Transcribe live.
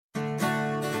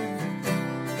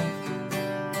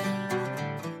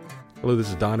Hello, this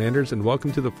is Don Anders, and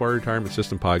welcome to the Florida Retirement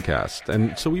System podcast.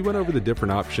 And so we went over the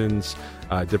different options,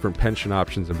 different pension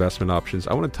options, investment options.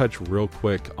 I want to touch real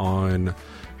quick on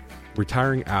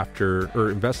retiring after or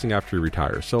investing after you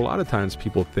retire. So a lot of times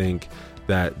people think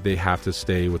that they have to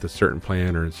stay with a certain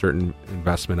plan or a certain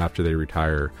investment after they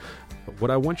retire. What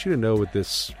I want you to know with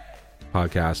this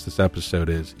podcast, this episode,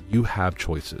 is you have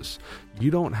choices.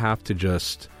 You don't have to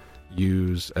just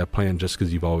use a plan just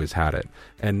because you've always had it.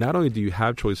 And not only do you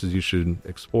have choices, you should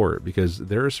explore it, because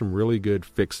there are some really good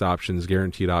fixed options,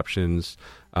 guaranteed options,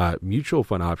 mutual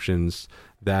fund options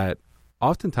that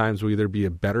oftentimes will either be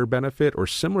a better benefit or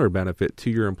similar benefit to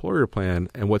your employer plan.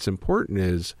 And what's important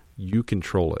is you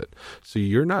control it. So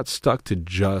you're not stuck to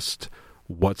just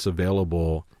what's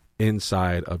available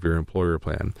inside of your employer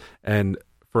plan. And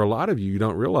for a lot of you, you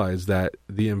don't realize that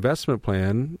the investment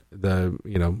plan,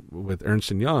 with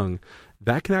Ernst & Young,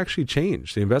 that can actually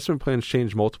change. The investment plans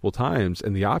change multiple times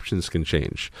and the options can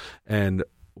change. And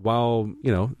while,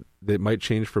 they might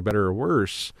change for better or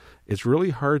worse, it's really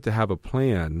hard to have a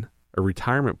plan, a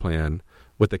retirement plan,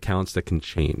 with accounts that can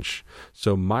change.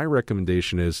 So my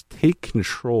recommendation is take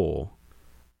control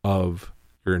of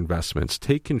your investments,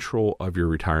 take control of your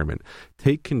retirement,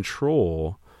 take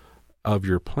control of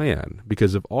your plan,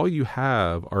 because if all you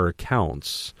have are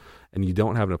accounts and you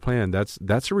don't have a plan, that's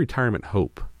a retirement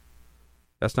hope.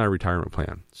 That's not a retirement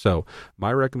plan. So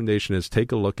my recommendation is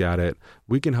take a look at it.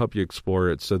 We can help you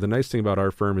explore it. So the nice thing about our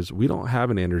firm is we don't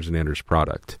have an Anders & Anders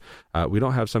product. We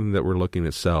don't have something that we're looking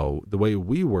to sell. The way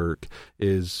we work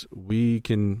is we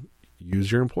can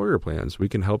use your employer plans. We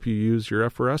can help you use your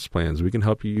FRS plans. We can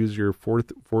help you use your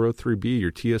 403B,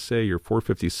 your TSA, your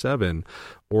 457,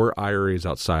 or IRAs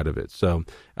outside of it. So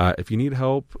if you need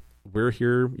help, we're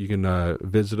here. You can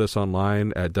visit us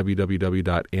online at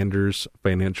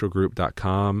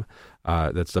www.andersfinancialgroup.com.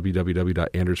 That's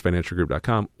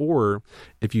www.andersfinancialgroup.com. Or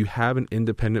if you have an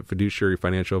independent fiduciary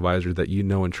financial advisor that you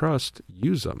know and trust,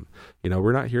 use them.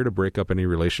 We're not here to break up any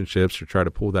relationships or try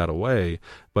to pull that away,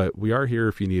 but we are here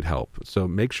if you need help. So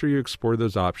make sure you explore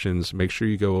those options, make sure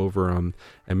you go over them,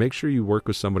 and make sure you work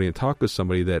with somebody and talk with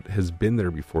somebody that has been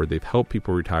there before. They've helped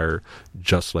people retire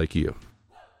just like you.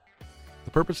 The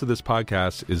purpose of this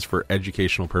podcast is for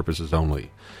educational purposes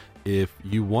only. If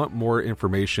you want more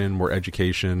information, more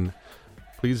education,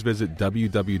 please visit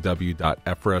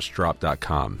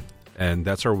www.frsdrop.com. And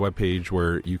that's our webpage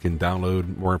where you can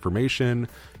download more information.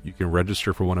 You can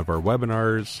register for one of our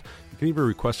webinars. You can even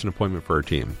request an appointment for our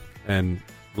team. And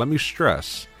let me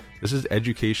stress, this is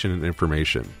education and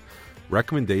information.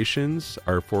 Recommendations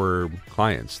are for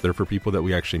clients. They're for people that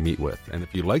we actually meet with. And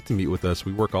if you'd like to meet with us,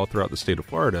 we work all throughout the state of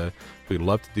Florida. We'd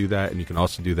love to do that, and you can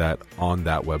also do that on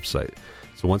that website.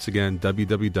 So once again,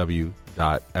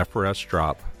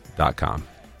 www.frsdrop.com.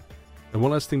 And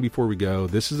one last thing before we go,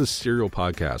 this is a serial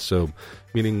podcast. So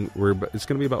meaning it's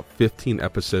going to be about 15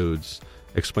 episodes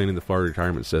explaining the Florida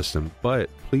retirement system, but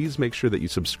please make sure that you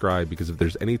subscribe, because if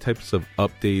there's any types of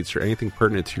updates or anything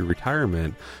pertinent to your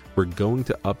retirement, we're going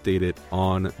to update it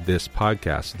on this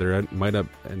podcast. There might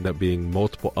end up being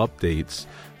multiple updates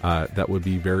that would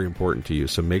be very important to you.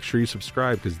 So make sure you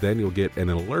subscribe, because then you'll get an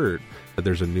alert that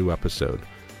there's a new episode.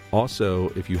 Also,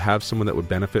 if you have someone that would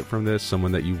benefit from this,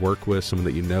 someone that you work with, someone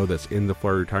that you know that's in the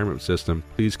Florida retirement system,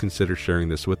 please consider sharing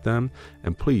this with them,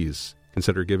 and please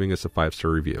consider giving us a 5-star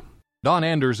review. Don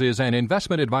Anders is an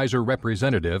investment advisor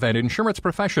representative and insurance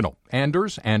professional.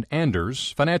 Anders &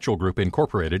 Anders Financial Group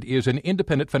Incorporated is an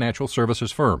independent financial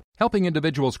services firm, helping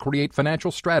individuals create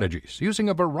financial strategies using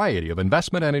a variety of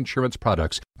investment and insurance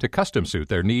products to custom suit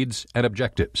their needs and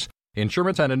objectives.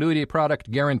 Insurance and annuity product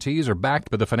guarantees are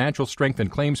backed by the financial strength and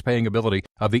claims-paying ability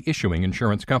of the issuing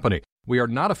insurance company. We are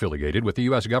not affiliated with the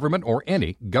U.S. government or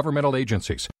any governmental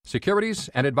agencies. Securities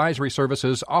and advisory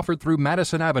services offered through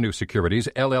Madison Avenue Securities,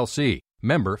 LLC,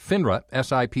 member FINRA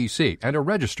SIPC, and a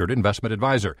registered investment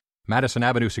advisor. Madison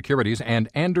Avenue Securities and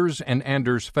Anders &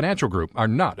 Anders Financial Group are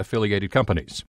not affiliated companies.